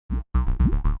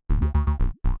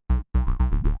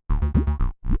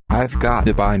I've got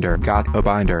a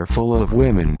binder full of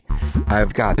women.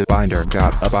 I've got a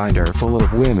binder full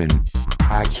of women.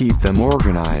 I keep them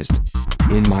organized.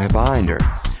 In my binder,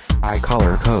 I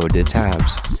color code the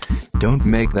tabs. Don't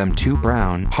make them too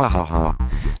brown, ha ha ha.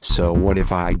 So what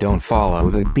if I don't follow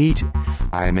the beat?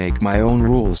 I make my own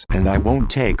rules and I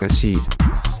won't take a seat.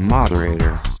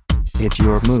 Moderator, it's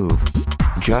your move.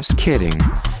 Just kidding.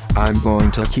 I'm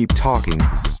going to keep talking.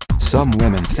 Some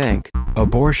women think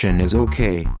abortion is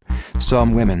okay.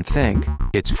 Some women think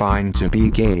it's fine to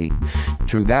be gay.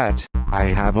 True that, I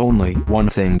have only one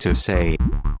thing to say.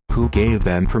 Who gave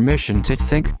them permission to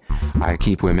think? I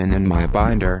keep women in my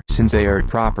binder since they are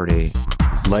property.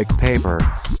 Like paper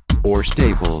or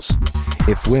staples.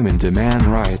 If women demand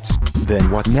rights, then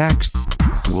what next?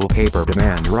 Will paper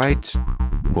demand rights?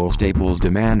 Will staples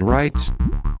demand rights?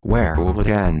 Where will it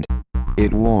end?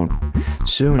 It won't.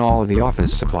 Soon all the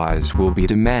office supplies will be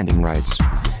demanding rights.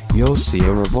 You'll see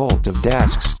a revolt of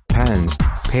desks, pens,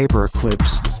 paper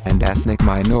clips, and ethnic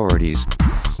minorities.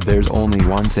 There's only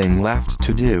one thing left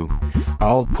to do.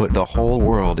 I'll put the whole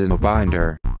world in a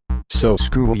binder. So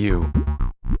screw you.